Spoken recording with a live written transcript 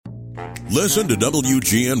Listen to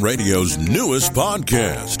WGN Radio's newest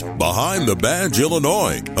podcast, Behind the Badge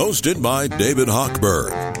Illinois, hosted by David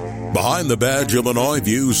Hochberg. Behind the Badge Illinois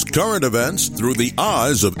views current events through the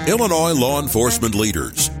eyes of Illinois law enforcement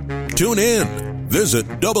leaders. Tune in. Visit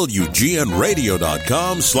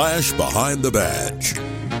WGNRadio.com/Behind the Badge.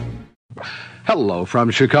 Hello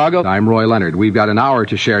from Chicago. I'm Roy Leonard. We've got an hour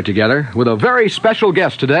to share together with a very special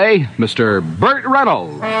guest today, Mr. Burt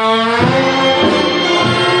Reynolds.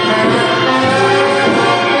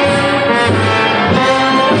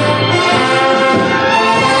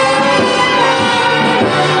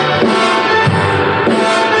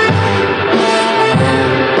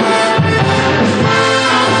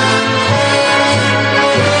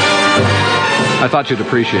 I thought you'd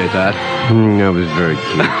appreciate that. That was very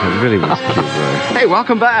cute. It really was cute, Roy. Hey,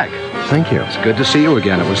 welcome back. Thank you. It's good to see you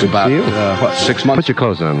again. It was Good about, to see you. 6 months? Put your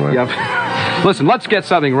clothes on, Roy. Yep. Listen, let's get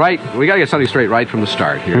something right. We got to get something straight right from the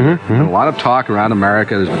start here. There's been a lot of talk around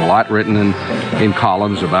America. There's been a lot written in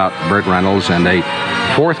columns about Burt Reynolds and a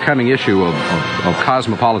forthcoming issue of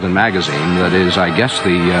Cosmopolitan magazine that is, I guess,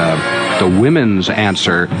 the women's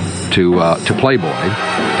answer to Playboy.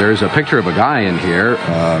 There's a picture of a guy in here,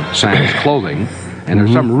 sans clothing, and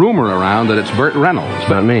there's some rumor around that it's Burt Reynolds. It's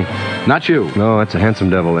not me. Not you. No, that's a handsome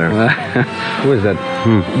devil there. Who is that?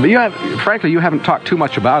 But frankly, you haven't talked too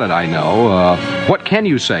much about it, I know. What can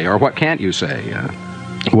you say, or what can't you say?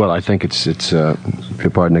 Well, I think it's if you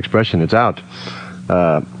pardon the expression, it's out.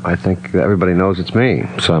 I think everybody knows it's me,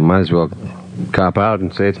 so I might as well cop out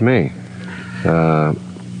and say it's me.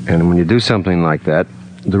 And when you do something like that,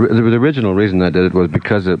 the original reason I did it was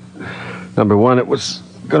because, number one, it was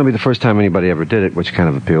going to be the first time anybody ever did it, which kind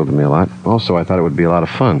of appealed to me a lot. Also, I thought it would be a lot of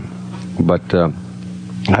fun. But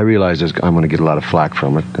I realized I'm going to get a lot of flack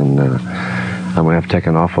from it, and I'm going to have to take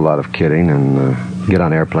an awful lot of kidding and get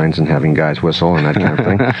on airplanes and having guys whistle and that kind of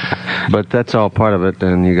thing. But that's all part of it,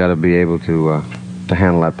 and you got to be able to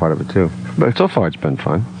handle that part of it too. But so far, it's been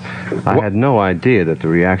fun. I had no idea that the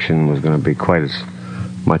reaction was going to be quite as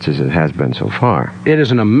much as it has been so far. It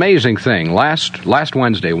is an amazing thing. Last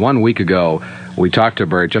Wednesday, 1 week ago, we talked to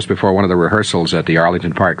Burt just before one of the rehearsals at the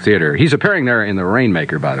Arlington Park Theater. He's appearing there in The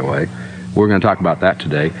Rainmaker, by the way. We're going to talk about that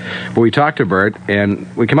today. But we talked to Burt, and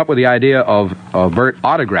we came up with the idea of Burt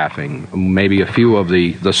autographing maybe a few of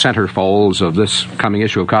the centerfolds of this coming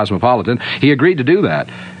issue of Cosmopolitan. He agreed to do that.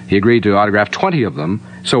 He agreed to autograph 20 of them,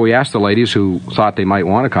 so we asked the ladies who thought they might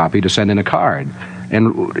want a copy to send in a card.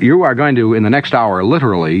 And you are going to, in the next hour,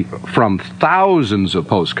 literally, from thousands of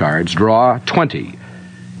postcards, draw 20.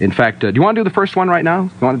 In fact, do you want to do the first one right now?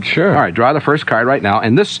 Sure. All right, draw the first card right now.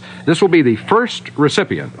 And this will be the first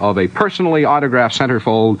recipient of a personally autographed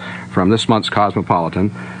centerfold from this month's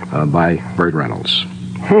Cosmopolitan by Burt Reynolds.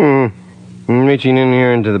 I'm reaching in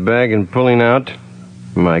here into the bag and pulling out.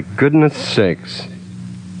 My goodness sakes.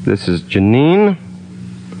 This is Janine.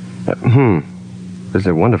 This is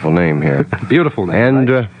a wonderful name here. Beautiful name. And,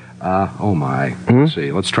 right? Oh my. Let's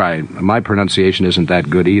see. Let's try. My pronunciation isn't that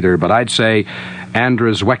good either, but I'd say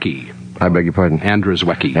Andrzejewski. I beg your pardon?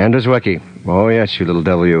 Andrzejewski. Andrzejewski. Oh, yes, you little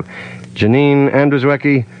devil, you. Janine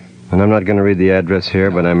Andrzejewski. And I'm not going to read the address here,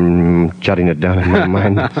 but I'm jotting it down in my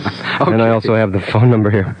mind. Okay. And I also have the phone number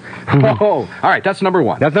here. All right, that's number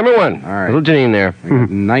one. That's number one. All right. Little Janine there.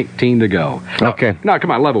 19 to go. Okay. Now,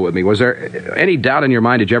 come on, level with me. Was there any doubt in your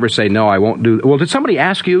mind? Did you ever say, no, I won't do... Well, did somebody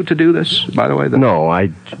ask you to do this, by the way? No,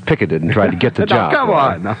 I picketed and tried to get the job. Come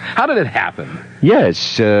on. Now, how did it happen?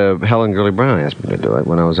 Yes, Helen Gurley Brown asked me to do it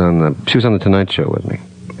when I was she was on the Tonight Show with me.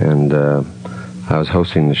 And I was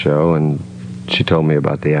hosting the show, and she told me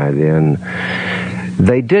about the idea, and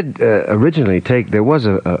they did originally there was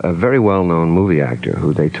a very well-known movie actor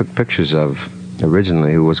who they took pictures of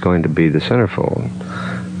originally who was going to be the centerfold.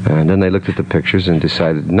 And then they looked at the pictures and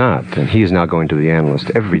decided not, and he is now going to the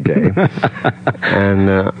Analyst every day. And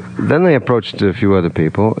then they approached a few other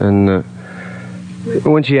people, and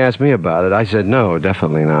when she asked me about it, I said no,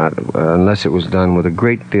 definitely not, unless it was done with a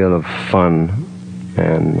great deal of fun,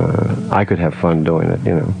 and I could have fun doing it,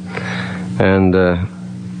 you know. And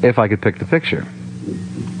if I could pick the picture.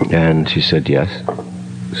 And she said yes.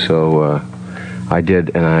 So I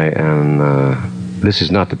did, and this is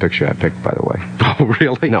not the picture I picked, by the way. Oh,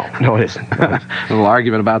 really? No, it isn't. A little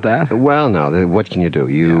argument about that? Well, no. What can you do?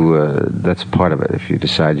 That's part of it. If you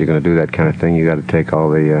decide you're going to do that kind of thing, you got to take all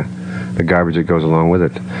the garbage that goes along with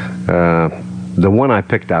it. The one I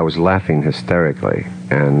picked, I was laughing hysterically,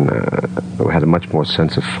 and had a much more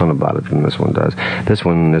sense of fun about it than this one does. This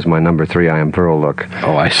one is my number 3 I Am Pearl look.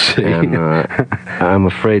 Oh, I see. And I'm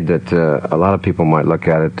afraid that a lot of people might look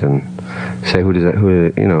at it and say who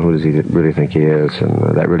does he really think he is,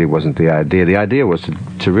 and that really wasn't the idea. The idea was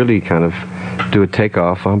to really kind of do a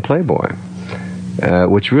takeoff on Playboy,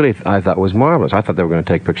 which really I thought was marvelous. I thought they were going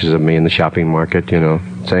to take pictures of me in the shopping market,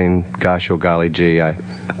 saying, "Gosh, oh golly gee, I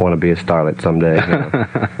want to be a starlet someday,"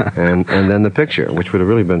 and then the picture, which would have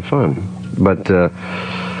really been fun, but.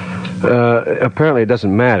 Apparently it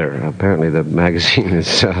doesn't matter. Apparently the magazine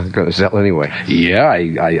is going to sell anyway. Yeah,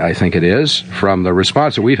 I think it is. From the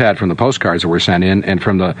response that we've had from the postcards that were sent in and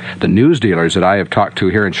from the news dealers that I have talked to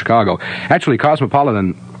here in Chicago. Actually,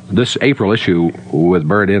 Cosmopolitan, this April issue with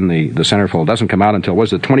Bert in the centerfold doesn't come out until,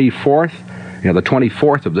 was it the 24th? The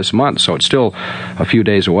 24th of this month, so it's still a few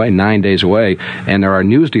days away, 9 days away, and there are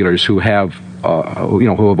news dealers who have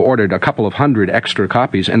who have ordered a couple of hundred extra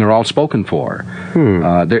copies, and they're all spoken for.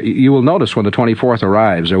 You will notice when the 24th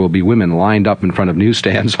arrives, there will be women lined up in front of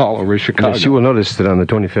newsstands all over Chicago. Yes, you will notice that on the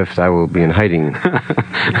 25th I will be in hiding.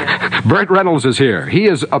 Burt Reynolds is here. He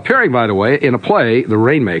is appearing, by the way, in a play, The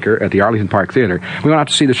Rainmaker, at the Arlington Park Theater. We went out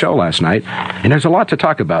to see the show last night, and there's a lot to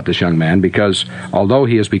talk about this young man, because although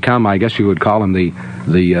he has become, I guess you would call him the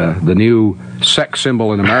new sex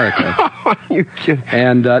symbol in America. You kidding?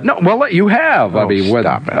 And no, well, you have. I mean,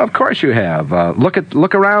 stop it. Of course you have.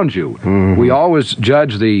 Look around you. Mm-hmm. We always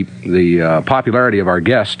judge the popularity of our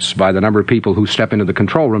guests by the number of people who step into the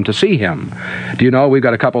control room to see him. Do you know we've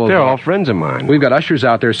got a couple of? They're all friends of mine. We've got ushers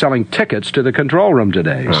out there selling tickets to the control room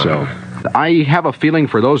today. So I have a feeling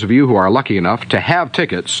for those of you who are lucky enough to have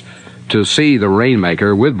tickets to see The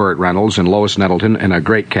Rainmaker with Burt Reynolds and Lois Nettleton and a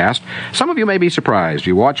great cast. Some of you may be surprised.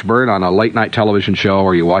 You watch Burt on a late-night television show,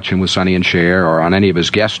 or you watch him with Sonny and Cher, or on any of his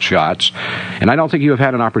guest shots, and I don't think you have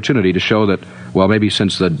had an opportunity to show that, well, maybe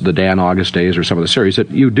since the Dan August days or some of the series,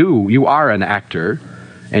 that you are an actor,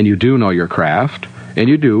 and you do know your craft, and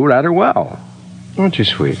you do rather well. Aren't you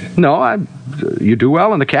sweet? No, you do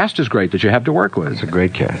well, and the cast is great that you have to work with. It's a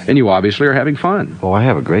great cast. And you obviously are having fun. Oh, I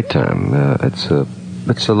have a great time. It's a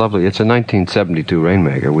 1972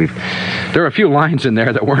 Rainmaker. There are a few lines in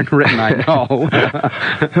there that weren't written, I know.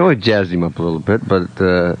 We jazzed him up a little bit, but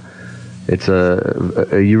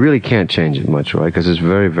you really can't change it much, right? Because it's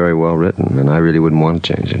very, very well written, and I really wouldn't want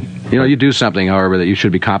to change it. You do something, however, that you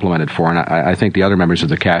should be complimented for, and I think the other members of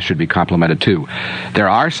the cast should be complimented too. There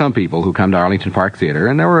are some people who come to Arlington Park Theater,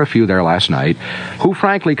 and there were a few there last night, who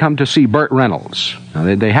frankly come to see Burt Reynolds.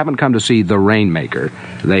 Now, they haven't come to see The Rainmaker.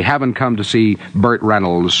 They haven't come to see Burt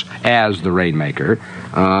Reynolds as The Rainmaker.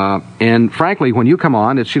 And frankly, when you come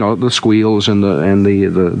on, it's the squeals and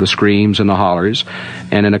the screams and the hollers,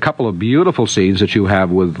 and in a couple of beautiful scenes that you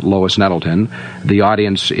have with Lois Nettleton, the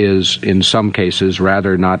audience is in some cases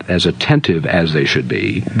rather not as attentive as they should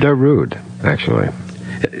be. They're rude, actually.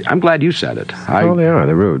 I'm glad you said it. They are.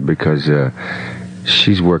 They're rude because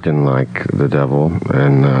she's working like the devil,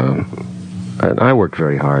 and I worked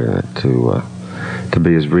very hard in it to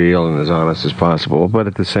be as real and as honest as possible. But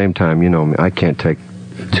at the same time, I can't take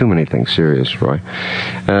too many things serious, Roy.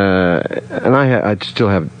 And I still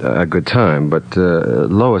have a good time, but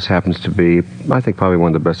Lois happens to be, I think, probably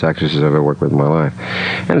one of the best actresses I've ever worked with in my life.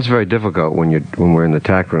 And it's very difficult when we're in the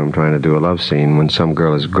tack room trying to do a love scene when some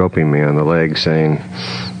girl is groping me on the leg saying,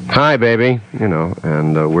 "Hi, baby,"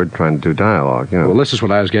 and we're trying to do dialogue. Well, this is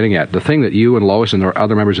what I was getting at. The thing that you and Lois and the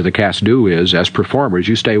other members of the cast do is, as performers,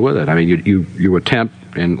 you stay with it. I mean, you attempt,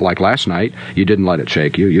 and like last night, you didn't let it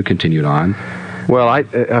shake you. You continued on. Well,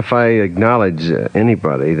 if I acknowledge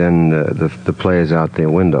anybody, then the play is out the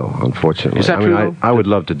window, unfortunately. Is that true? I would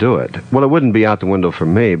love to do it. Well, it wouldn't be out the window for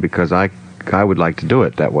me because I would like to do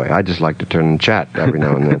it that way. I just like to turn and chat every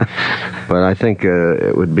now and then. But I think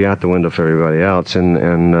it would be out the window for everybody else,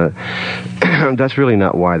 and that's really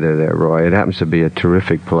not why they're there, Roy. It happens to be a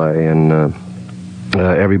terrific play, and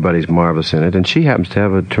everybody's marvelous in it, and she happens to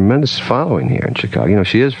have a tremendous following here in Chicago.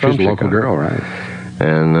 She is from Chicago. She's a local girl, right?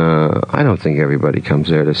 And I don't think everybody comes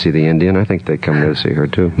there to see the Indian. I think they come there to see her,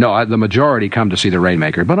 too. No, the majority come to see The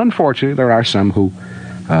Rainmaker, but unfortunately there are some who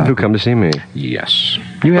come to see me. Yes.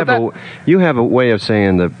 You have a way of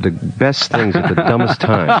saying the best things at the dumbest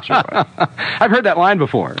times. Right? I've heard that line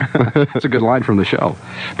before. It's a good line from the show.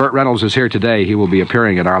 Burt Reynolds is here today. He will be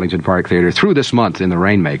appearing at Arlington Park Theater through this month in The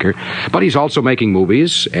Rainmaker, but he's also making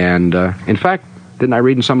movies, and in fact, didn't I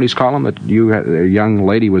read in somebody's column that a young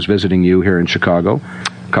lady was visiting you here in Chicago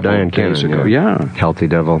a couple of days ago? Yeah. Healthy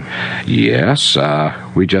Devil. Yes.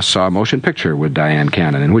 We just saw a motion picture with Diane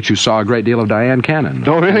Cannon, in which you saw a great deal of Diane Cannon.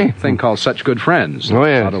 Oh, really? A thing called Such Good Friends. Oh,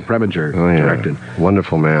 yeah. Otto Preminger directed.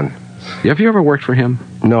 Wonderful man. Have you ever worked for him?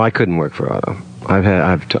 No, I couldn't work for Otto.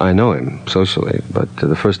 I know him socially, but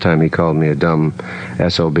the first time he called me a dumb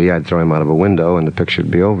SOB, I'd throw him out of a window and the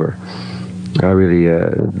picture'd be over. I really,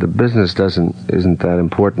 the business isn't that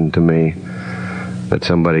important to me. That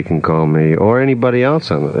somebody can call me or anybody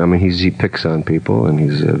else on it. I mean, he picks on people and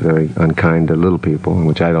he's very unkind to little people,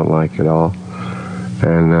 which I don't like at all.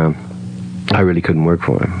 And I really couldn't work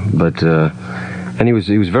for him. But and he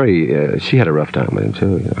was very. She had a rough time with him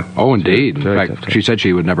too. You know. Oh, indeed. In fact, she said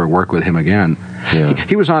she would never work with him again. Yeah.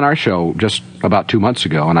 He was on our show just about 2 months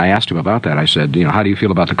ago, and I asked him about that. I said, how do you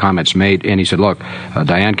feel about the comments made? And he said, look,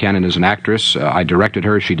 Diane Cannon is an actress. I directed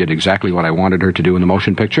her. She did exactly what I wanted her to do in the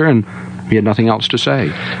motion picture, and he had nothing else to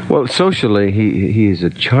say. Well, socially, he is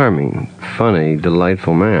a charming, funny,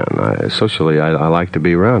 delightful man. Socially, I like to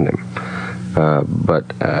be around him. But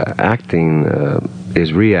acting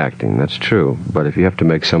is reacting, that's true. But if you have to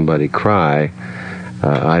make somebody cry,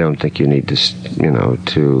 I don't think you need to,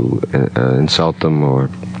 to insult them or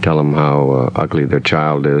tell them how ugly their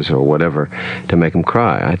child is or whatever to make them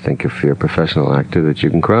cry. I think if you're a professional actor that you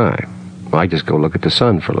can cry. I just go look at the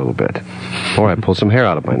sun for a little bit. Or I pull some hair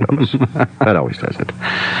out of my nose. That always does it.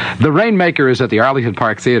 The Rainmaker is at the Arlington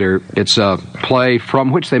Park Theater. It's a play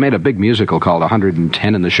from which they made a big musical called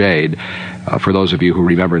 110 in the Shade, for those of you who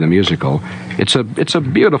remember the musical. It's a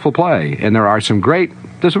beautiful play, and there's some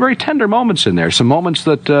very tender moments in there, some moments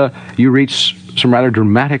that you reach some rather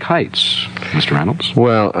dramatic heights, Mr. Reynolds.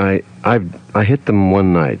 Well, I hit them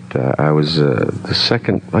one night. I was the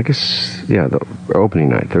second, I guess, the opening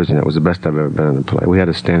night, Thursday night, was the best I've ever been in a play. We had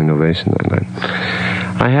a standing ovation that night.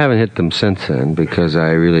 I haven't hit them since then because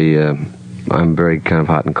I really, I'm very kind of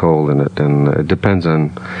hot and cold in it, and it depends on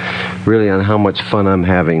how much fun I'm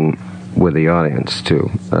having with the audience, too.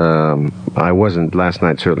 Last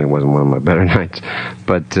night certainly wasn't one of my better nights,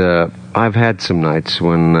 but I've had some nights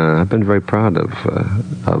when I've been very proud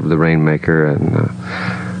of the Rainmaker and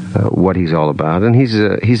what he's all about. And he's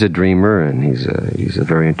a dreamer, and he's a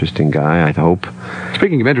very interesting guy, I hope.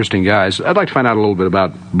 Speaking of interesting guys, I'd like to find out a little bit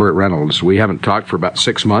about Burt Reynolds. We haven't talked for about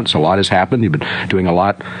 6 months. A lot has happened. You've been doing a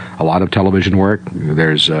lot of television work.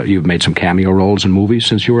 You've made some cameo roles in movies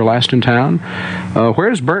since you were last in town.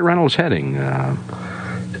 Where's Burt Reynolds heading?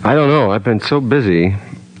 I don't know. I've been so busy.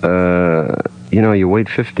 You wait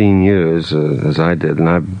 15 years, as I did, and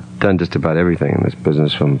I've done just about everything in this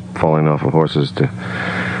business, from falling off of horses to,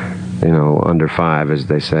 under 5, as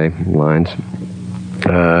they say, lines.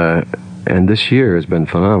 And this year has been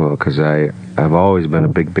phenomenal because I've always been a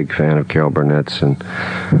big fan of Carol Burnett's, and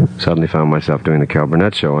suddenly found myself doing the Carol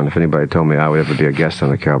Burnett Show. And if anybody told me I would ever be a guest on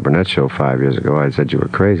the Carol Burnett Show 5 years ago, I said you were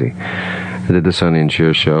crazy. I did the Sonny and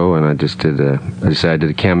Cher Show, and I did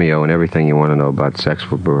a cameo in Everything You Want to Know About Sex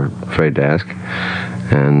We're Afraid to Ask.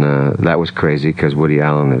 And that was crazy because Woody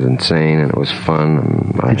Allen is insane, and it was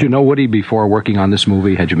fun. Did you know Woody before working on this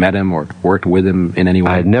movie? Had you met him or worked with him in any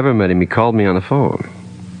way? I had never met him. He called me on the phone,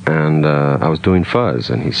 and I was doing Fuzz,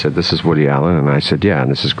 and he said, "This is Woody Allen," and I said, "Yeah,"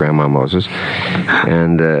 and this is Grandma Moses,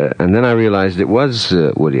 and then I realized it was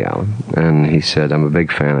Woody Allen, and he said, "I'm a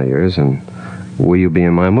big fan of yours, and will you be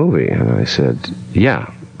in my movie?" And I said, "Yeah,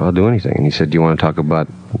 I'll do anything." And he said, "Do you want to talk about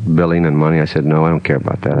billing and money?" I said, "No, I don't care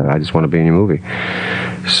about that. I just want to be in your movie."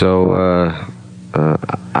 So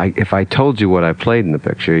if I told you what I played in the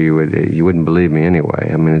picture, you wouldn't believe me anyway.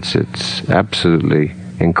 I mean, it's absolutely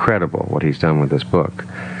incredible what he's done with this book.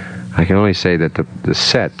 I can only say that the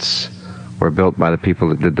sets were built by the people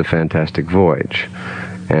that did The Fantastic Voyage,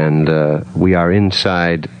 and we are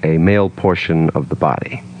inside a male portion of the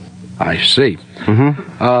body. I see.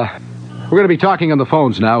 Mm-hmm. We're going to be talking on the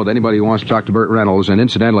phones now with anybody who wants to talk to Burt Reynolds. And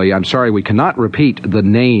incidentally, I'm sorry we cannot repeat the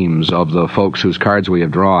names of the folks whose cards we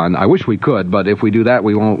have drawn. I wish we could, but if we do that,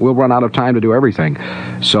 we'll run out of time to do everything.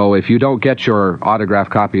 So if you don't get your autographed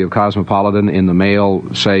copy of Cosmopolitan in the mail,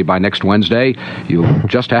 say, by next Wednesday, you'll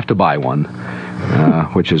just have to buy one,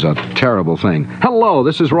 which is a terrible thing. Hello,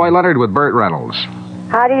 this is Roy Leonard with Burt Reynolds.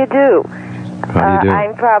 How do you do? How do you do?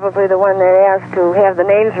 I'm probably the one that asked to have the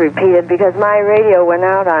names repeated because my radio went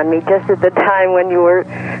out on me just at the time when you were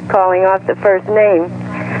calling off the first name.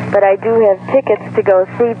 But I do have tickets to go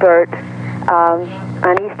see Burt on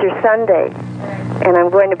Easter Sunday. And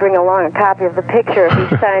I'm going to bring along a copy of the picture. If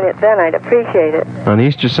you sign it then, I'd appreciate it. On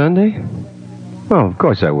Easter Sunday? Oh, of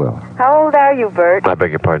course I will. How old are you, Burt? I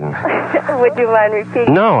beg your pardon. Would you mind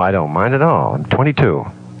repeating? No, I don't mind at all. I'm 22.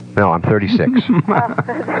 No, I'm 36.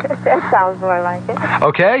 That sounds more like it.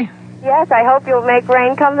 Okay. Yes, I hope you'll make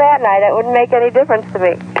rain come that night. It wouldn't make any difference to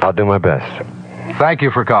me. I'll do my best. Thank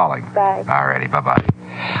you for calling. Bye. All righty, bye-bye.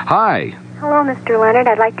 Hi. Hello, Mr. Leonard.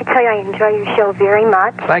 I'd like to tell you I enjoy your show very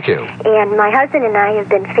much. Thank you. And my husband and I have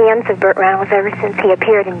been fans of Burt Reynolds ever since he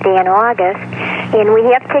appeared in Dan August. And we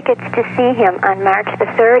have tickets to see him on March the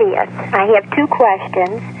 30th. I have two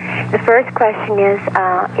questions. The first question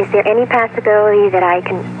is there any possibility that I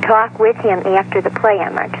can talk with him after the play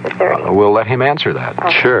on March the 30th? We'll let him answer that.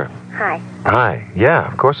 Okay. Sure. Hi. Hi.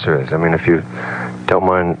 Yeah, of course there is. I mean, if you don't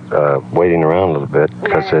mind waiting around a little bit,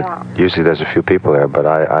 because usually there's a few people there, but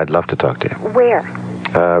I'd love to talk to you. Where?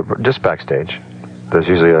 Just backstage. There's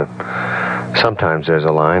usually sometimes there's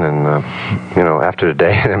a line, and, after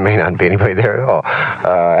today, there may not be anybody there at all.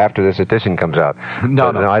 After this edition comes out. No,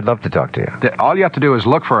 I'd love to talk to you. All you have to do is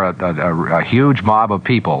look for a huge mob of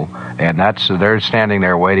people, and they're standing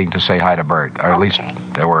there waiting to say hi to Burt. Or at least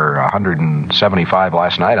there were 175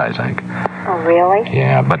 last night, I think. Oh, really?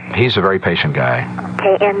 Yeah, but he's a very patient guy.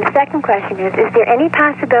 Okay, and the second question is there any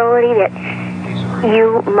possibility that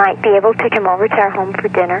you might be able to come over to our home for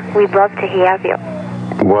dinner? We'd love to have you.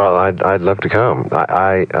 Well, I'd love to come.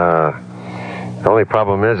 The only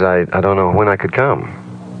problem is I don't know when I could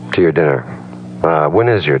come to your dinner. When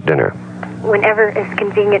is your dinner? Whenever is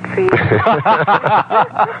convenient for you.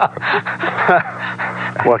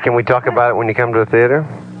 Well, can we talk about it when you come to the theater?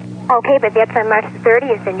 Okay, but that's on March the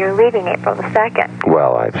 30th, and you're leaving April the 2nd.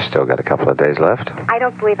 Well, I've still got a couple of days left. I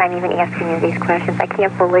don't believe I'm even asking you these questions. I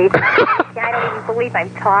can't believe it. I don't even believe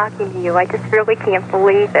I'm talking to you. I just really can't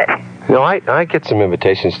believe it. I get some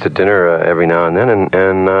invitations to dinner every now and then,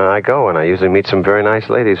 and I go, and I usually meet some very nice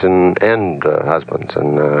ladies and husbands,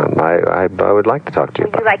 and I would like to talk to you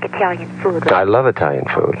about. You like Italian food, right? I love Italian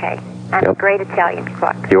food. Okay. I'm a great Italian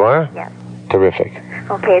cook. You are? Yes. Terrific.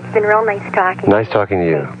 Okay, it's been real nice talking to you. Nice talking to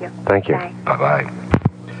you. Thank you. Bye. Bye-bye.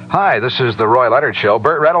 Hi, this is the Roy Leonard Show.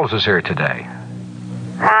 Burt Reynolds is here today.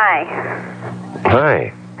 Hi.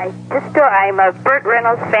 Hi. I'm a Burt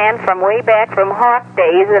Reynolds fan from way back from Hawk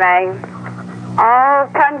days, and I'm all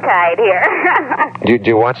tongue-tied here. Do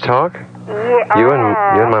you watch Hawk? Yeah. You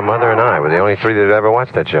and my mother and I were the only three that ever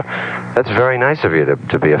watched that show. That's very nice of you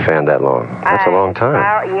to be a fan that long. That's a long time.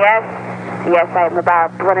 Yes, I'm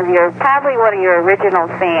probably one of your original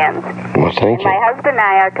fans. Well, thank you. My husband and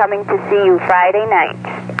I are coming to see you Friday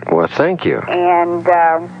night. Well, thank you. And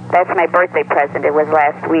that's my birthday present. It was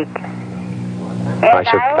last week.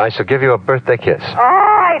 I shall give you a birthday kiss. Oh,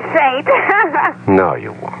 I faint. No,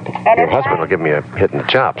 you won't. Your husband will give me a hit in the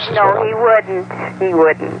chops. No, he wouldn't. He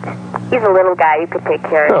wouldn't. He's a little guy. You could take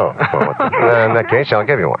care of him. Oh, well, in that case, I'll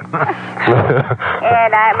give you one.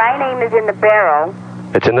 And my name is in the barrel.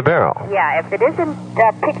 It's in the barrel. Yeah, if it isn't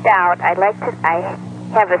picked out, I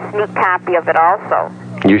have a sneak copy of it also.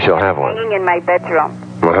 You shall have one. Hanging in my bedroom.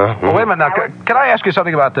 Uh-huh. Well, wait a minute now. Can I ask you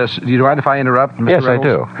something about this? Do you mind if I interrupt, Mr. Yes, Reynolds? I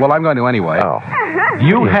do. Well, I'm going to anyway. Oh.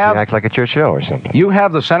 You act like it's your show or something. You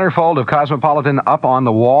have the centerfold of Cosmopolitan up on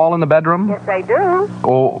the wall in the bedroom? Yes, I do.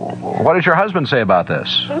 Oh, what does your husband say about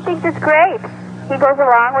this? He thinks it's great. He goes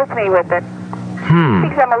along with me with it. He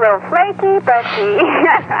thinks I'm a little flaky, but he...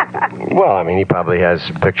 Well, I mean, he probably has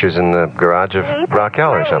pictures in the garage of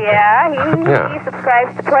Raquel or something. Yeah, he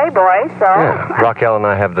subscribes to Playboy, so... Yeah, Raquel and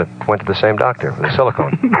I went to the same doctor for the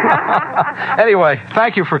silicone. Anyway,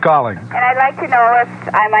 thank you for calling. And I'd like to know if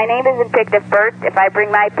my name isn't picked, if I bring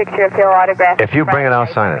my picture, if he'll autograph it. If you bring it,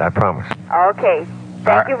 I'll sign it, I promise. Okay.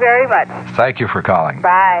 Thank you very much. Thank you for calling.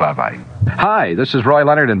 Bye. Bye-bye. Hi, this is Roy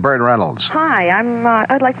Leonard and Burt Reynolds. Hi,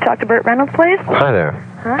 I'd like to talk to Burt Reynolds, please. Hi there.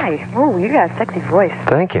 Hi. Oh, you got a sexy voice.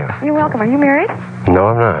 Thank you. You're welcome. Are you married? No,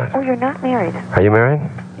 I'm not. Oh, you're not married. Are you married?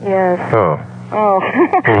 Yes. Oh.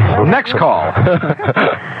 Next call.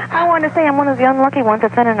 I want to say I'm one of the unlucky ones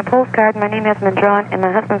that sent in a postcard. My name hasn't been drawn, and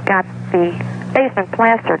my husband's got the basement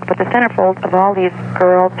plastered, but the centerfold of all these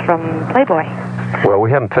girls from Playboy. Well,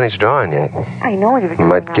 we haven't finished drawing yet. I know you.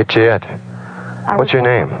 Might get you yet. What's your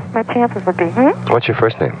name? My chances would be. What's your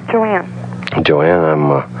first name? Joanne. Joanne,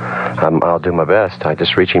 I'll do my best. I'm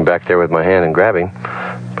just reaching back there with my hand and grabbing,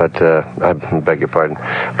 but I beg your pardon.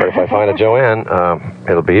 But if I find a Joanne,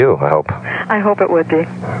 it'll be you, I hope. I hope it would be.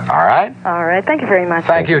 All right. All right. Thank you very much.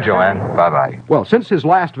 Thank you, Joanne. Bye-bye. Well, since his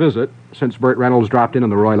last visit, since Burt Reynolds dropped in on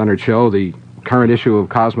the Roy Leonard Show, the current issue of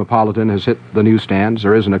Cosmopolitan has hit the newsstands.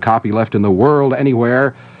 There isn't a copy left in the world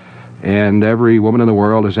anywhere, and every woman in the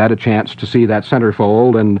world has had a chance to see that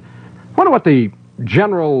centerfold. And I wonder what the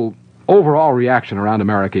general overall reaction around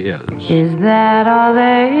America is. Is that all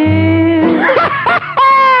there is?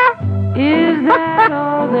 Is that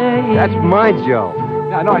all there is? That's my joke.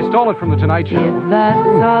 I know, I stole it from The Tonight Show. If that's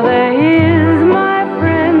all there is, my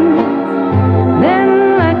friend,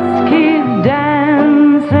 then let's keep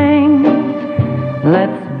dancing.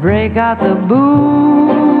 Let's break out the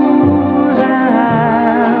booze and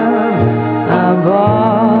have of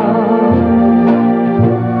all.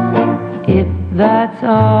 If that's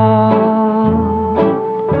all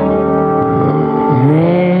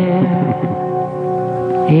there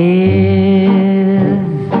is.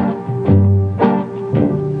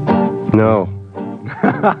 No.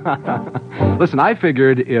 Listen, I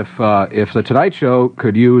figured if the Tonight Show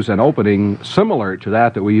could use an opening similar to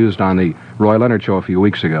that we used on the Roy Leonard Show a few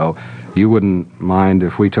weeks ago, you wouldn't mind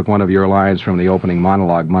if we took one of your lines from the opening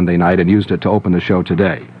monologue Monday night and used it to open the show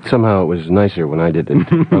today. Somehow it was nicer when I did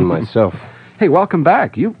it on myself. Hey, welcome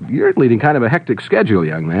back. You're leading kind of a hectic schedule,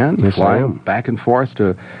 young man. Yes, I Flying am. back and forth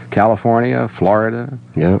to California, Florida,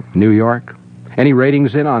 Yeah. New York. Any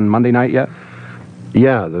ratings in on Monday night yet?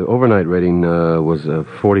 Yeah, the overnight rating was a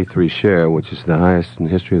 43 share, which is the highest in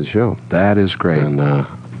the history of the show. That is great. And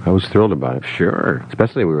I was thrilled about it. Sure.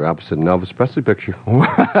 Especially we were opposite an Elvis Presley picture.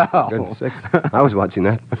 Wow. Goodness sakes. I was watching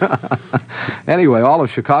that. Anyway, all of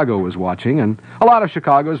Chicago was watching, and a lot of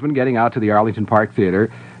Chicago has been getting out to the Arlington Park Theater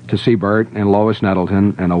to see Burt and Lois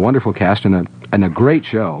Nettleton and a wonderful cast and a great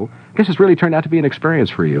show. I guess it's really turned out to be an experience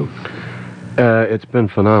for you. It's been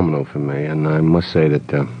phenomenal for me, and I must say that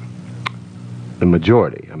the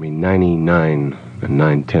majority, 99 and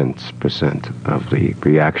 9/10% of the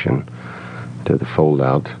reaction to the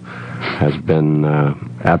fold-out has been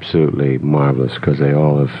absolutely marvelous, because they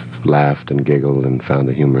all have laughed and giggled and found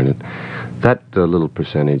the humor in it. That little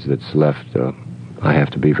percentage that's left, I have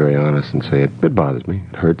to be very honest and say it bothers me.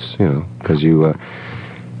 It hurts, because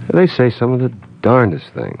they say some of the darndest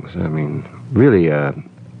things. Really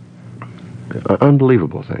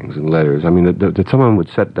unbelievable things in letters. That someone would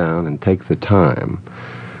sit down and take the time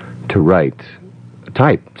to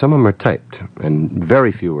type. Some of them are typed, and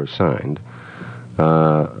very few are signed.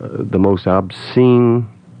 The most obscene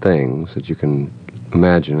things that you can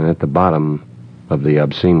imagine, and at the bottom of the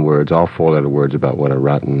obscene words, all four-letter words about what a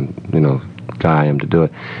rotten, guy I am to do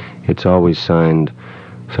it, it's always signed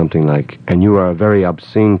something like, "And you are a very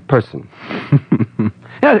obscene person."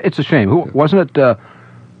 Yeah, it's a shame. Wasn't it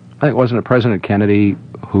President Kennedy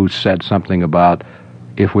who said something about,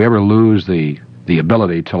 if we ever lose the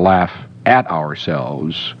ability to laugh at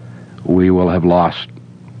ourselves, we will have lost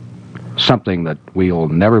something that we'll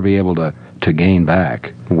never be able to gain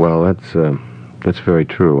back. Well, that's very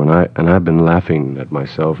true, and I've been laughing at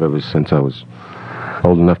myself ever since I was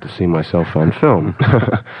old enough to see myself on film,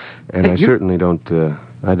 and I certainly don't.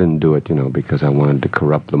 I didn't do it, because I wanted to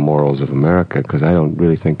corrupt the morals of America, because I don't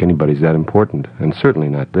really think anybody's that important, and certainly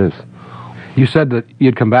not this. You said that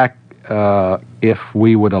you'd come back if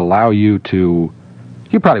we would allow you to.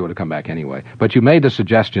 You probably would have come back anyway, but you made the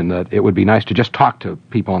suggestion that it would be nice to just talk to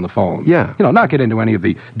people on the phone. Yeah. Not get into any of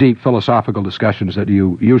the deep philosophical discussions that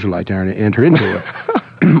you usually like to enter into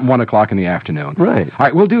at 1 o'clock in the afternoon. Right. All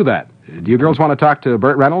right, we'll do that. Do you girls want to talk to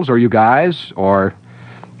Burt Reynolds, or you guys, or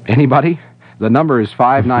anybody? The number is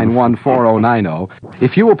 591-4090.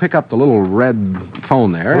 If you will pick up the little red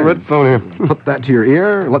phone there. The red phone here. Put that to your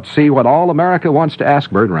ear. Let's see what all America wants to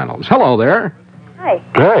ask Burt Reynolds. Hello there. Hi.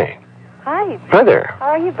 Hi. Hi. Hi there. How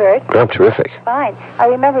are you, Bert? I'm terrific. Fine. I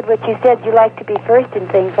remembered what you said. You like to be first in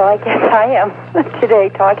things, so I guess I am today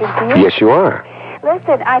talking to you. Yes, you are.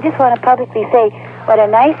 Listen, I just want to publicly say what a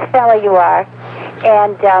nice fellow you are,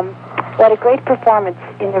 and what a great performance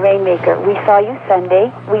in The Rainmaker. We saw you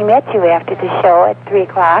Sunday. We met you after the show at 3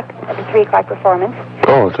 o'clock, at the 3 o'clock performance.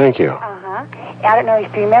 Oh, thank you. Uh-huh. I don't know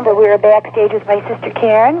if you remember, we were backstage with my sister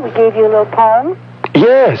Karen. We gave you a little poem.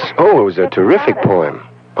 Yes. Oh, it was a terrific poem.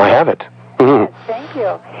 I have it. Yes, thank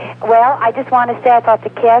you. Well, I just want to say I thought the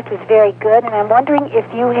cast was very good, and I'm wondering if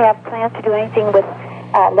you have plans to do anything with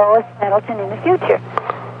Lois Nettleton in the future.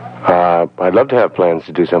 I'd love to have plans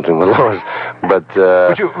to do something with Lois, but...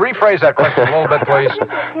 Would you rephrase that question a little bit, please?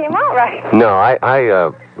 Came out right. No, I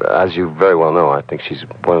as you very well know, I think she's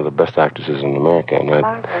one of the best actresses in America, and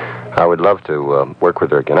I would love to work with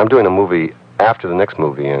her again. I'm doing a movie after the next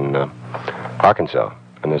movie in Arkansas,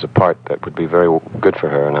 and there's a part that would be very good for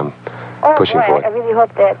her, and I'm pushing for it. I really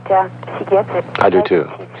hope that she gets it. I do, too.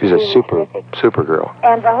 She's a really super girl.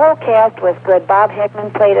 And the whole cast was good. Bob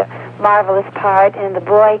Heckman played a marvelous part, and the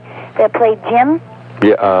boy that played Jim...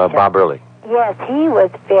 Yeah, Bob Early. Yes, he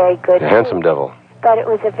was very good. The handsome devil. But it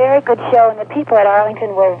was a very good show, and the people at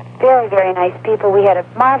Arlington were very, very nice people. We had a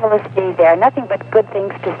marvelous day there. Nothing but good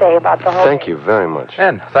things to say about the whole Thank you very much.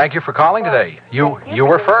 And thank you for calling today. You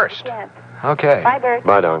were first. Okay. Bye, Bert.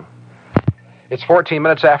 Bye, Don. It's 14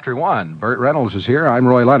 minutes after 1. Burt Reynolds is here. I'm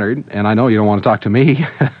Roy Leonard, and I know you don't want to talk to me,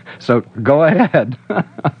 so go ahead.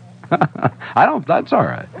 That's all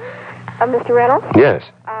right. Mr. Reynolds? Yes.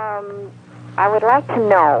 I would like to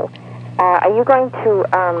know, are you going to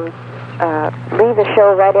leave the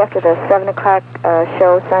show right after the 7 o'clock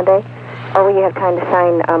show Sunday, or will you have time to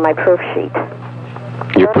sign my proof sheet?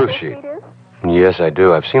 Your proof sheet? Yes, I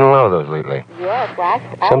do. I've seen a lot of those lately.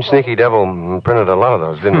 Yes, Some sneaky devil printed a lot of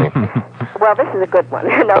those, didn't he? Well, this is a good one.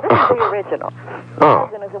 No, this is the original. My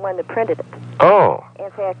husband is the one that printed it. Oh.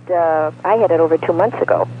 In fact, I had it over 2 months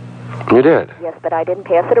ago. You did? Yes, but I didn't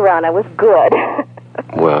pass it around. I was good.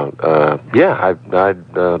 Well, yeah,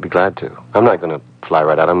 I'd be glad to. I'm not going to fly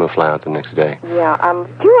right out. I'm going to fly out the next day. Yeah.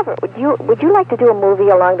 Would you like to do a movie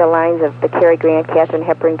along the lines of the Cary Grant, Katharine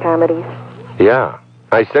Hepburn comedies? Yeah,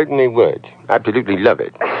 I certainly would. Absolutely love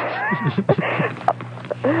it.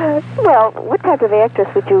 Well, what type of actress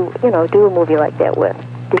would you do a movie like that with?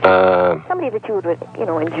 Somebody that you would,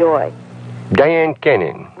 enjoy. Diane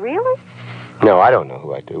Kennan. Really? No, I don't know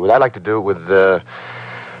who I'd do it with. I'd like to do it with a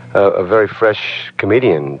very fresh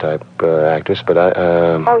comedian type actress, but I...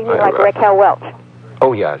 oh, you mean like Raquel Welch?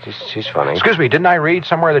 Oh, yeah, she's funny. Excuse me, didn't I read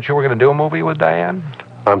somewhere that you were going to do a movie with Diane?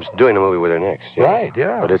 I'm doing a movie with her next. Yeah. Right,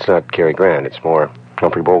 yeah. But it's not Cary Grant. It's more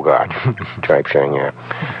Humphrey Bogart type thing,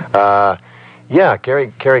 yeah. Yeah,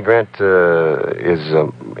 Cary Grant is,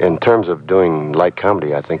 in terms of doing light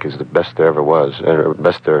comedy, I think is the best there ever was.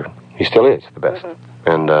 He still is the best. Mm-hmm.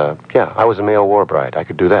 And, yeah, I was a male war bride. I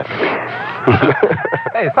could do that.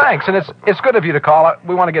 Hey, thanks. And it's good of you to call it.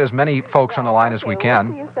 We want to get as many folks on the line as we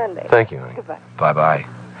can. We'll see you Sunday. Thank you, honey. Goodbye. Bye-bye.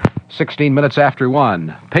 16 minutes after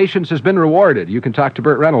 1. Patience has been rewarded. You can talk to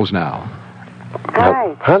Burt Reynolds now.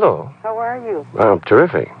 Hi. Hello. How are you?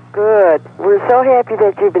 Terrific. Good. We're so happy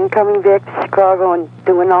that you've been coming back to Chicago and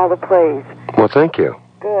doing all the plays. Well, thank you.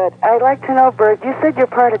 Good. I'd like to know, Bert, you said you're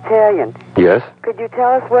part Italian. Yes? Could you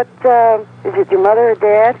tell us what, is it your mother or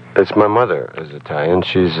dad? It's my mother is Italian.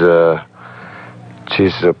 She's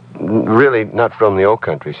really not from the old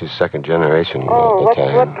country. She's second generation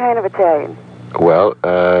Italian. What kind of Italian? Well,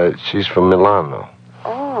 she's from Milano.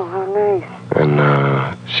 Oh, how nice. And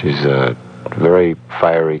she's a very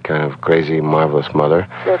fiery, kind of crazy, marvelous mother.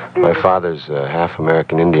 That's beautiful. My father's half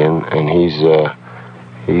American Indian, and he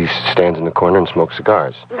stands in the corner and smokes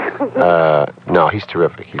cigars. No, he's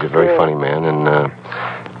terrific. He's a very funny man, and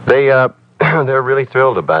they're really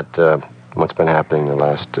thrilled about what's been happening the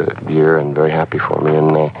last year, and very happy for me.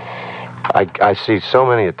 And I see so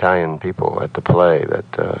many Italian people at the play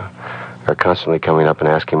that are constantly coming up and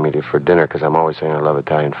asking me for dinner, because I'm always saying I love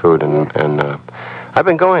Italian food, and I've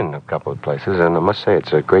been going a couple of places, and I must say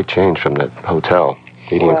it's a great change from that hotel.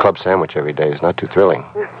 Eating a club sandwich every day is not too thrilling.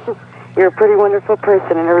 You're a pretty wonderful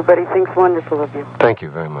person, and everybody thinks wonderful of you. Thank you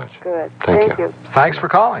very much. Good. Thank you. Thanks for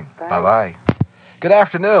calling. Bye. Bye-bye. Good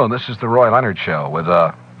afternoon. This is the Roy Leonard Show with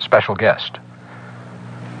a special guest.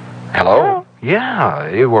 Hello? Yeah,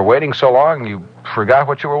 you were waiting so long you forgot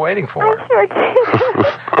what you were waiting for. I'm sure did.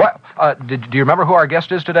 What? Do you remember who our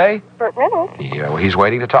guest is today? Burt Reynolds. Yeah, well, he's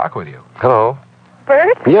waiting to talk with you. Hello.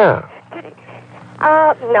 Burt? Yeah.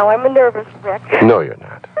 No, I'm a nervous wreck. No, you're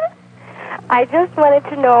not. I just wanted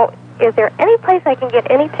to know, is there any place I can get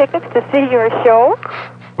any tickets to see your show?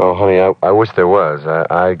 Well, honey, I wish there was.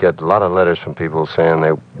 I get a lot of letters from people saying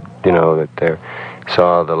that they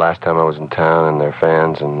saw the last time I was in town, and they're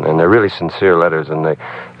fans, and they're really sincere letters, and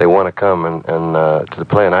they want to come and to the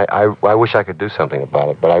play, and I wish I could do something about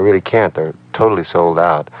it, but I really can't. They're totally sold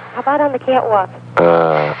out. How about on the catwalk?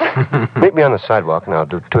 Meet me on the sidewalk, and I'll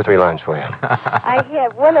do 2 or 3 lines for you. I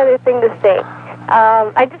have one other thing to say.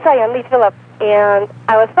 I just saw you on Lee Phillip, and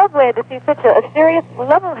I was so glad to see such a serious,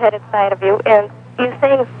 level-headed side of you, and you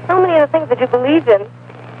saying so many of the things that you believe in.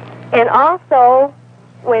 And also,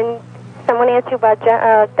 when someone asked you about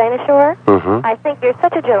Dinah Shore, I think you're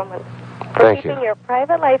such a gentleman. For keeping your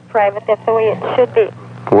private life private, that's the way it should be.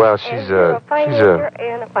 Well, she's a fine actor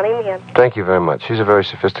and a funny man. Thank you very much. She's a very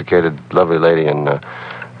sophisticated, lovely lady, and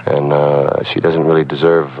she doesn't really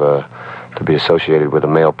deserve to be associated with a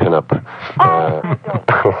male pinup.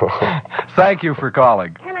 Thank you for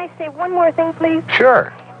calling. Can I say one more thing, please?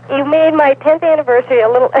 Sure. You made my 10th anniversary a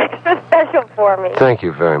little extra special for me. Thank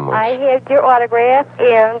you very much. I had your autograph,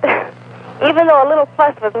 and even though a little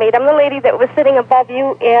fuss was made, I'm the lady that was sitting above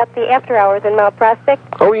you at the after hours in Mount Prospect.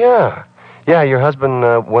 Oh, yeah. Yeah, your husband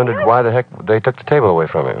wondered why the heck they took the table away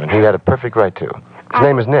from him, and he had a perfect right to. His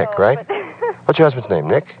name is Nick, right? What's your husband's name,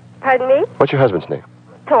 Nick? Pardon me? What's your husband's name?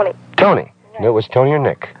 Tony. Tony. Right. You know, it was Tony or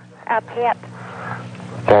Nick? Pat.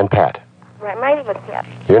 And Pat. Right, my name is Pat.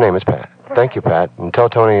 Your name is Pat. Thank you, Pat. And tell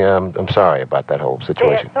Tony I'm sorry about that whole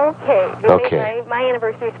situation. It's okay. You made my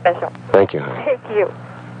anniversary special. Thank you, honey. Thank you.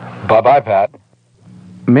 Bye-bye, Pat.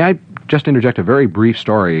 May I just interject a very brief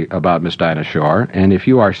story about Miss Dinah Shore? And if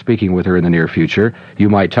you are speaking with her in the near future, you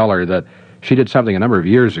might tell her that she did something a number of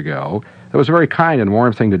years ago that was a very kind and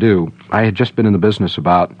warm thing to do. I had just been in the business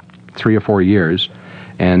about 3 or 4 years,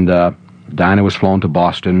 and Dinah was flown to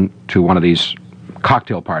Boston to one of these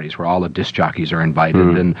cocktail parties where all the disc jockeys are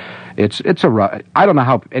invited, and I don't know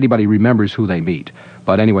how anybody remembers who they meet,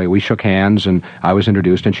 but anyway, we shook hands, and I was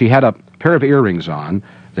introduced, and she had a pair of earrings on.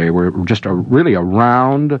 They were just really a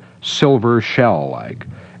round silver shell-like,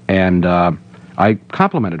 and I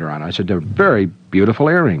complimented her on it. I said, they're very beautiful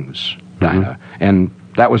earrings, Dinah, and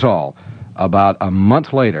that was all. About a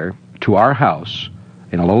month later, to our house,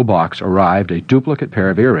 in a little box, arrived a duplicate pair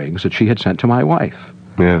of earrings that she had sent to my wife.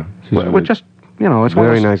 Yeah. Which just, it's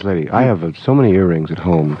very nice lady. I have so many earrings at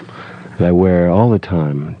home that I wear all the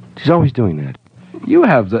time. She's always doing that. You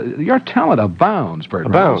have your talent abounds, Burt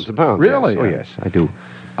Reynolds. Abounds. Really? Yes. Oh, yes, I do.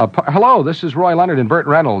 Hello, this is Roy Leonard and Burt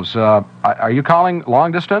Reynolds. Are you calling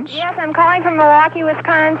long distance? Yes, I'm calling from Milwaukee,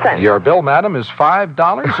 Wisconsin. Your bill, madam, is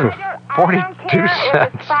 $5.42.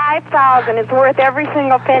 It's $5,000. It's worth every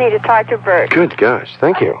single penny to talk to Burt. Good gosh,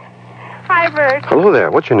 thank you. Hi, Burt. Hello there.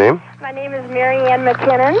 What's your name? My name is Mary Ann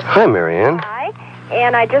McKinnon. Hi, Mary Ann. Hi.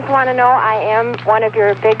 And I just want to know I am one of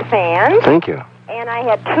your big fans. Thank you. And I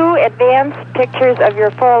had 2 advanced pictures of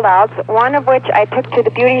your fold-outs, one of which I took to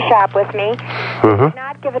the beauty shop with me. They did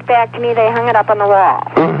not give it back to me. They hung it up on the wall.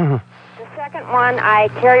 The second one I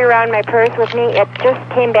carry around my purse with me. It just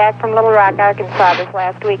came back from Little Rock, Arkansas this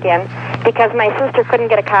last weekend because my sister couldn't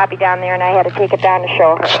get a copy down there, and I had to take it down to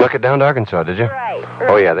show her. Snuck it down to Arkansas, did you? Right.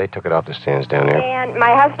 Oh, yeah, they took it off the stands down here. And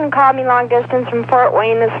my husband called me long distance from Fort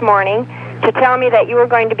Wayne this morning to tell me that you were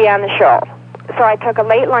going to be on the show. So I took a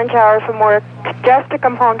late lunch hour from work just to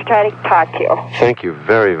come home to try to talk to you. Thank you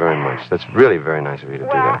very, very much. That's really very nice of you to do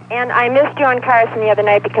that. And I missed you on Carson the other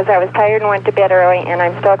night because I was tired and went to bed early, and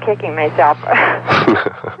I'm still kicking myself.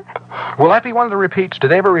 Will that be one of the repeats? Do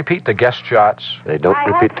they ever repeat the guest shots? They don't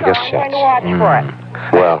repeat the guest I'm shots. going to watch for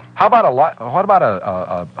it. Well, how about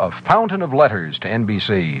a fountain of letters to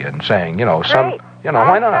NBC and saying, some,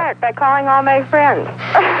 why not? Start by calling all my friends.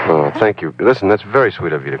 Oh, thank you. Listen, that's very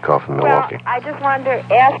sweet of you to call from Milwaukee. Well, I just wanted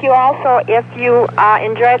to ask you also if you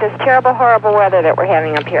enjoy this terrible, horrible weather that we're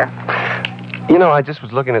having up here. I just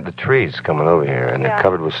was looking at the trees coming over here, and they're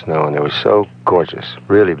covered with snow, and they were so gorgeous,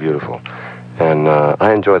 really beautiful. And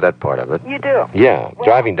I enjoyed that part of it. You do? Yeah.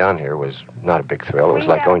 Driving down here was not a big thrill. It was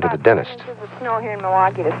like going to the dentist. 3 inches of snow here in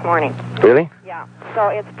Milwaukee this morning. Really? Yeah. So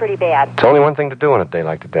it's pretty bad. It's only one thing to do on a day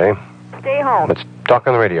like today. Stay home. Let's talk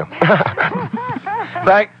on the radio.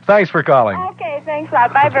 Thanks for calling. Okay, thanks a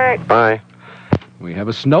lot. Bye, Bert. Bye. We have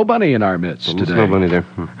a snow bunny in our midst today. Snow bunny there.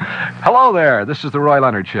 Hello there. This is the Roy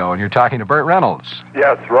Leonard Show, and you're talking to Burt Reynolds.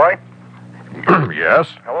 Yes, Roy?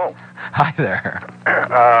 Yes. Hello. Hi there.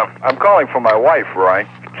 I'm calling for my wife, Roy.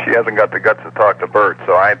 She hasn't got the guts to talk to Bert,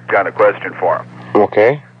 so I've got a question for him.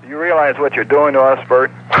 Okay. Do you realize what you're doing to us,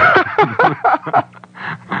 Bert?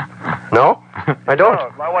 No, I don't.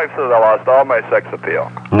 No, my wife says I lost all my sex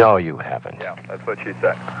appeal. No, you haven't. Yeah, that's what she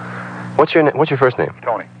said. What's your first name?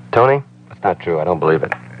 Tony. Tony? That's not true. I don't believe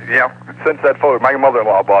it. Yeah, since that photo, my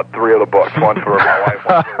mother-in-law bought 3 of the books, one for my wife,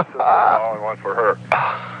 one for her sister-in-law, and one for her.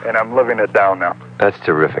 And I'm living it down now. That's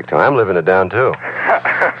terrific, Tony. I'm living it down, too.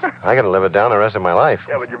 I got to live it down the rest of my life.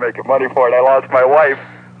 Yeah, but you're making money for it. I lost my wife.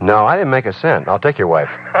 No, I didn't make a cent. I'll take your wife.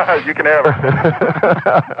 You can have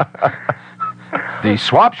her. The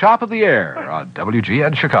Swap Shop of the Air on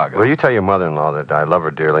WGN Chicago. Well, you tell your mother-in-law that I love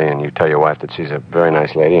her dearly, and you tell your wife that she's a very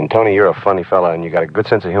nice lady. And, Tony, you're a funny fella, and you got a good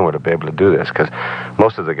sense of humor to be able to do this, because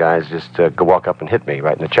most of the guys just go walk up and hit me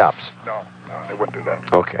right in the chops. No, they wouldn't do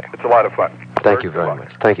that. Okay. It's a lot of fun. Thank you very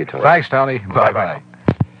much. Thank you, Tony. Thanks, Tony. Bye-bye.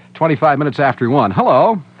 25 minutes after 1.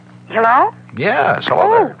 Hello. Hello? Yes, hello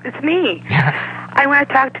there. It's me. I want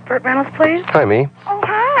to talk to Burt Reynolds, please. Hi, me. Oh,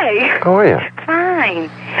 hi. How are you? Fine.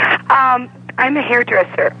 I'm a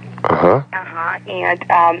hairdresser. Uh-huh.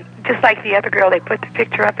 And just like the other girl, they put the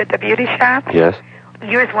picture up at the beauty shop. Yes.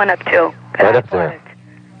 Yours went up, too. Right up there.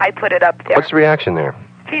 I put it up there. What's the reaction there?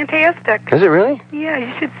 Fantastic. Is it really? Yeah,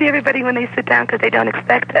 you should see everybody when they sit down because they don't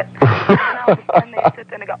expect it. And all of a sudden they sit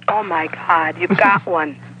there and go, oh, my God, you've got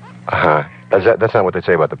one. Uh-huh. That's not what they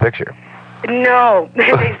say about the picture. No,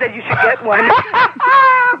 they said you should get one.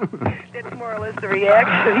 That's more or less the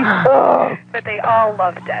reaction. But they all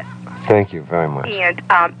loved it. Thank you very much. And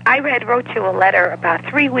I wrote you a letter about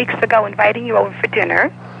 3 weeks ago inviting you over for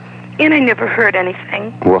dinner, and I never heard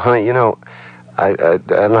anything. Well, honey, I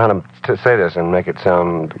don't know how to say this and make it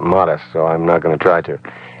sound modest, so I'm not going to try to.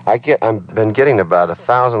 I've been getting about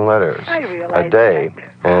 1,000 letters a day,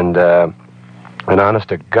 and honest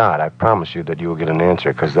to God, I promise you that you will get an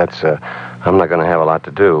answer, because I'm not going to have a lot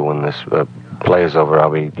to do when this play is over, I'll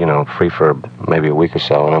be, free for maybe a week or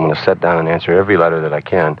so, and I'm going to sit down and answer every letter that I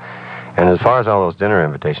can. And as far as all those dinner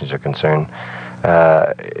invitations are concerned,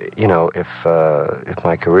 if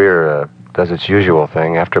my career does its usual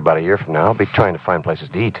thing, after about a year from now, I'll be trying to find places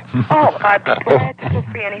to eat. Oh, I'd be glad to go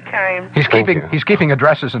free any time. He's keeping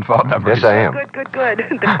addresses and phone numbers. Yes, I am. Good.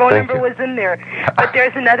 The phone number was in there. But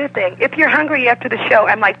there's another thing. If you're hungry after the show,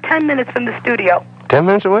 I'm like 10 minutes from the studio. 10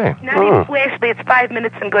 minutes away? Not even flashly, it's 5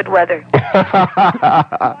 minutes in good weather.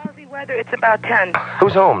 Lousy weather, it's about 10.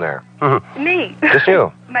 Who's home there? Mm-hmm. Me. Just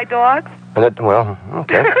you? My dogs.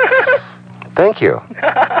 Okay. Thank you.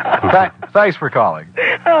 Thanks for calling.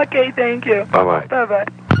 Okay, thank you. Bye-bye. Bye-bye.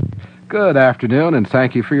 Good afternoon, and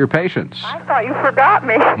thank you for your patience. I thought you forgot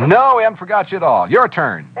me. No, we haven't forgot you at all. Your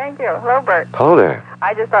turn. Thank you. Hello, Bert. Hello there.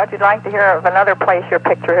 I just thought you'd like to hear of another place your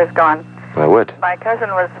picture has gone. I would. My cousin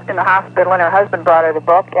was in the hospital, and her husband brought her the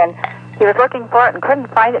book, and he was looking for it and couldn't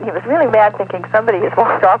find it, and he was really mad, thinking somebody has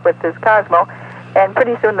walked off with this Cosmo. And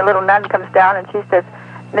pretty soon the little nun comes down, and she says,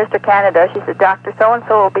 Mr. Canada, she said, Dr.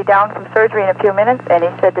 So-and-so will be down from surgery in a few minutes, and he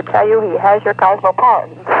said to tell you he has your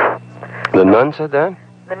Cosmopolitan. The nun said that?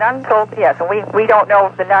 The nun told, yes, and we don't know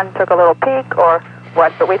if the nun took a little peek or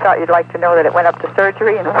what, but we thought you'd like to know that it went up to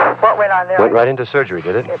surgery and what went on there. Went right into surgery,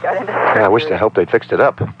 did it? It got into surgery. Yeah, I hope they'd fixed it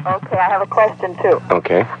up. Okay, I have a question, too.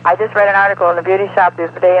 Okay. I just read an article in the beauty shop the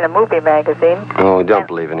other day in a movie magazine. Oh, don't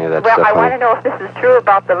believe any of that well, stuff. Well, I want to know if this is true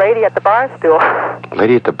about the lady at the bar stool.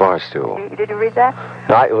 Lady at the bar stool. Did you read that?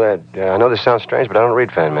 No, I know this sounds strange, but I don't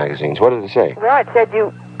read fan magazines. What did it say? Well, it said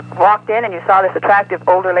you walked in and you saw this attractive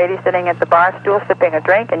older lady sitting at the bar stool sipping a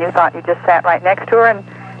drink, and you thought you just sat right next to her and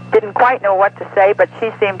didn't quite know what to say, but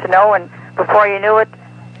she seemed to know, and before you knew it,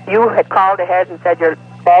 you had called ahead and said your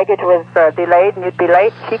baggage was delayed and you'd be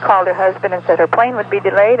late. She called her husband and said her plane would be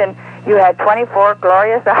delayed, and you had 24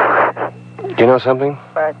 glorious hours. You know something?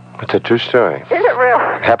 What? It's a true story. Is it real?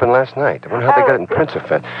 Happened last night. I wonder how they got it in Prince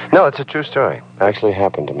Fed. No, it's a true story. It actually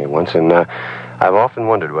happened to me once, and I've often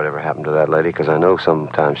wondered whatever happened to that lady, because I know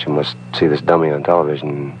sometimes she must see this dummy on television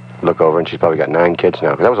and look over, and she's probably got 9 kids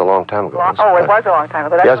now, because that was a long time ago. Well, it was a long time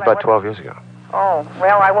ago. Yeah, it was about 12 years ago. Oh,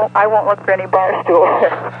 well, I won't look for any bar stool.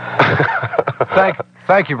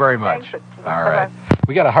 Thank you very much. Thanks. All right.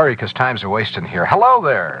 We got to hurry because time's a wasting here. Hello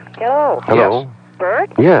there. Hello. Hello. Yes.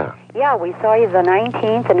 Bert? Yeah. Yeah, we saw you the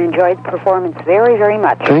 19th and enjoyed the performance very, very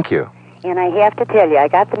much. Thank you. And I have to tell you, I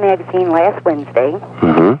got the magazine last Wednesday,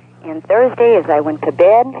 Mm-hmm. and Thursday as I went to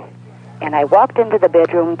bed, and I walked into the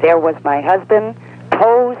bedroom, there was my husband,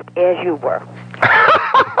 posed as you were.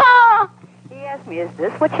 He asked me, is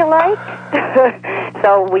this what you like?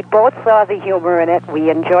 So we both saw the humor in it. We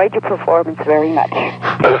enjoyed your performance very much.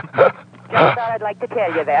 Just thought I'd like to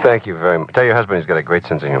tell you that. Thank you very much. Tell your husband he's got a great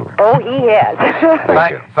sense of humor. Oh, he has.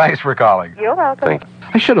 Thank you. Thanks for calling. You're welcome. Thank you.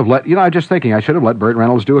 I should have let, I'm just thinking, I should have let Burt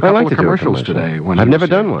Reynolds do a couple of commercials today. When I've never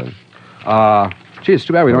done one. Gee, it's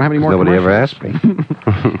too bad we don't have any more Nobody ever commercials.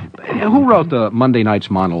 asked me. Who wrote the Monday night's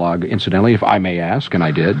monologue, incidentally, if I may ask, and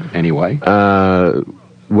I did, anyway?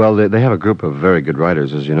 Well, they have a group of very good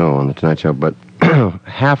writers, as you know, on The Tonight Show, but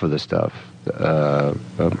half of the stuff,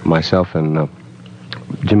 myself and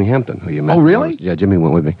Jimmy Hampton, who you met. Oh, really? Yeah, Jimmy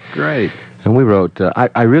went with me. Great. And we wrote,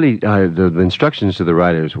 the instructions to the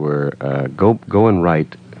writers were, go and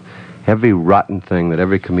write every rotten thing that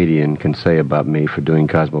every comedian can say about me for doing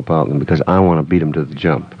Cosmopolitan, because I want to beat them to the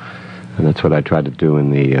jump. And that's what I tried to do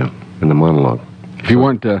in the monologue. If you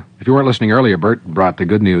weren't listening earlier, Burt brought the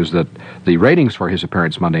good news that the ratings for his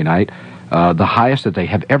appearance Monday night, the highest that they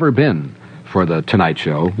have ever been for the Tonight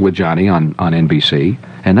Show with Johnny on NBC,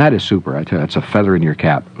 and that is super. I tell you, it's a feather in your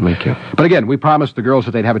cap. Thank you. But again, we promised the girls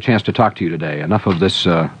that they'd have a chance to talk to you today. Enough of this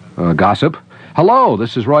gossip. Hello,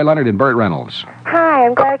 this is Roy Leonard and Burt Reynolds. Hi,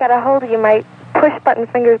 I'm glad I got a hold of you. My push-button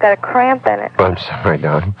finger's got a cramp in it. I'm sorry,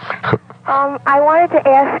 darling. I wanted to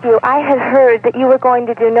ask you, I had heard that you were going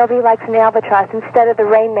to do Nobody Likes an Albatross instead of the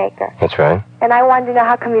Rainmaker. That's right. And I wanted to know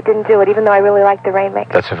how come you didn't do it, even though I really liked the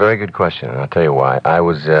Rainmaker. That's a very good question, and I'll tell you why. I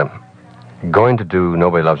was going to do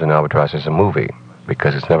Nobody Loves an Albatross as a movie,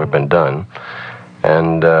 because it's never been done.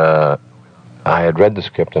 And I had read the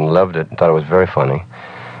script and loved it and thought it was very funny.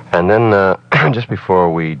 And then just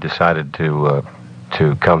before we decided to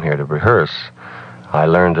come here to rehearse, I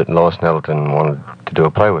learned that Lois Nettleton wanted to do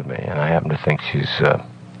a play with me, and I happen to think she's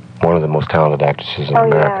one of the most talented actresses in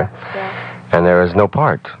America. Yeah. And there is no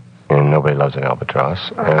part in Nobody Loves an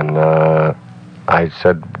Albatross. And I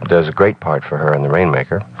said there's a great part for her in The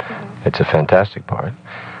Rainmaker. Mm-hmm. It's a fantastic part.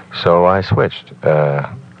 So I switched,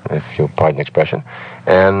 if you'll pardon the expression,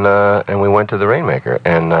 and we went to The Rainmaker.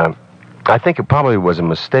 And I think it probably was a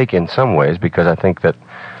mistake in some ways, because I think that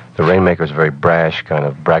the Rainmaker's a very brash, kind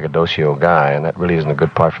of braggadocio guy, and that really isn't a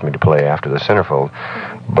good part for me to play after the centerfold.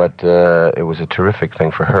 But it was a terrific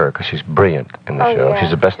thing for her, because she's brilliant in the show. Yeah.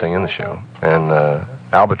 She's the best thing in the show. And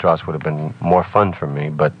Albatross would have been more fun for me,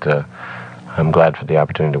 but I'm glad for the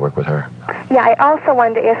opportunity to work with her. Yeah, I also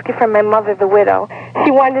wanted to ask you from my mother, the widow.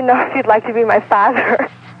 She wanted to know if you'd like to be my father.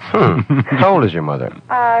 How old is your mother?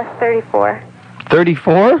 34.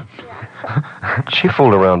 34? She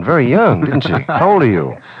fooled around very young, didn't she? How old are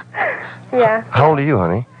you? Yeah. How old are you,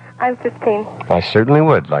 honey? I'm 15. I certainly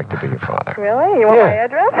would like to be your father. Really? You want my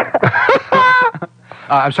address?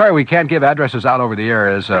 I'm sorry we can't give addresses out over the air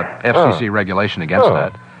as FCC regulation against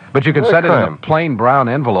that. But you can send it in a plain brown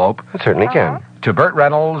envelope. I certainly can. To Burt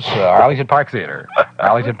Reynolds, Arlington Park Theater,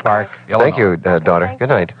 Arlington Park, Illinois. Thank you, daughter. Good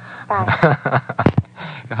night.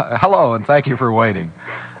 Hello, and thank you for waiting.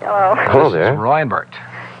 Hello. Hello there. This is Roy and Burt.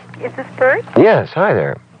 Is this Bert? Yes, hi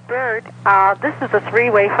there. Bert, this is a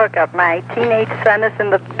three-way hookup. My teenage son is in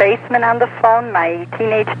the basement on the phone, my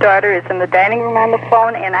teenage daughter is in the dining room on the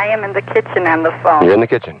phone, and I am in the kitchen on the phone. You're in the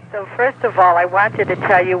kitchen. So first of all, I wanted to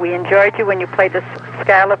tell you we enjoyed you when you played the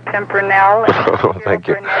Scarlet Pimpernel. Oh, thank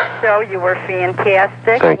you. Burnett show. You were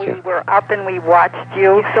fantastic. Thank we you. were up and we watched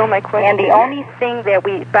you. You stole my question. And the only thing that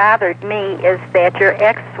bothered me is that your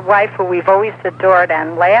ex-wife, who we've always adored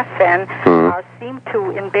and Laughing, seemed to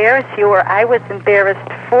embarrass you, or I was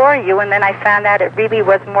embarrassed for you, and then I found out it really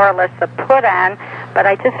was more or less a put-on, but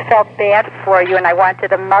I just felt bad for you, and I wanted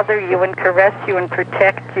to mother you and caress you and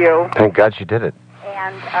protect you. Thank God she did it.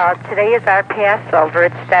 And today is our Passover.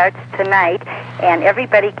 It starts tonight, and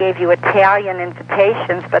everybody gave you Italian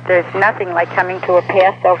invitations, but there's nothing like coming to a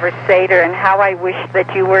Passover Seder, and how I wish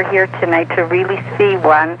that you were here tonight to really see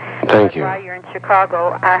one. Thank you. While you're in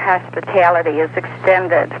Chicago, our hospitality is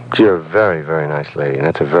extended. You're a very, very nice lady, and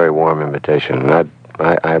that's a very warm invitation. And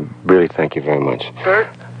I really thank you very much. Bert?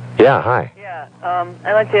 Yeah, hi. Yeah,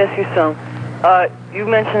 I'd like to ask you something. You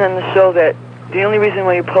mentioned on the show that the only reason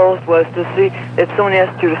why you posed was to see, if someone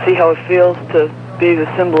asked you to see how it feels to be the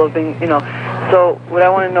symbol of being, So what I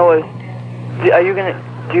want to know is,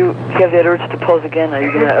 do you have that urge to pose again? Are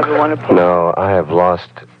you going to ever want to pose? No, I have lost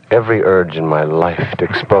every urge in my life to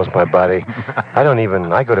expose my body.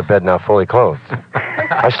 I go to bed now fully clothed.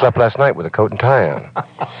 I slept last night with a coat and tie on.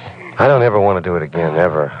 I don't ever want to do it again,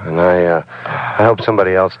 ever. And I hope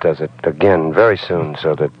somebody else does it again very soon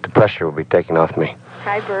so that the pressure will be taken off me.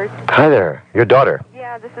 Hi, Bert. Hi there. Your daughter.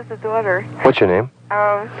 Yeah, this is the daughter. What's your name?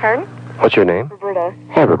 Pardon? What's your name? Roberta.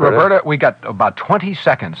 Hi, Roberta. Roberta, we got about 20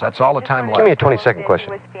 seconds. That's all the time left. Give me a 20-second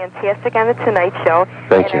question. It was fantastic on The Tonight Show.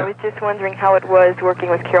 Thank you. And I was just wondering how it was working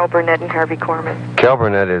with Carol Burnett and Harvey Korman. Carol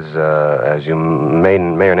Burnett is, as you may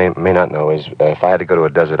or may not know, is if I had to go to a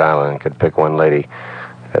desert island and could pick one lady,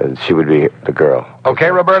 she would be the girl. Okay,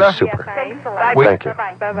 Roberta? Super. Thanks a lot. Thank you.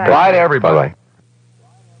 Bye-bye. Bye to everybody. Bye-bye.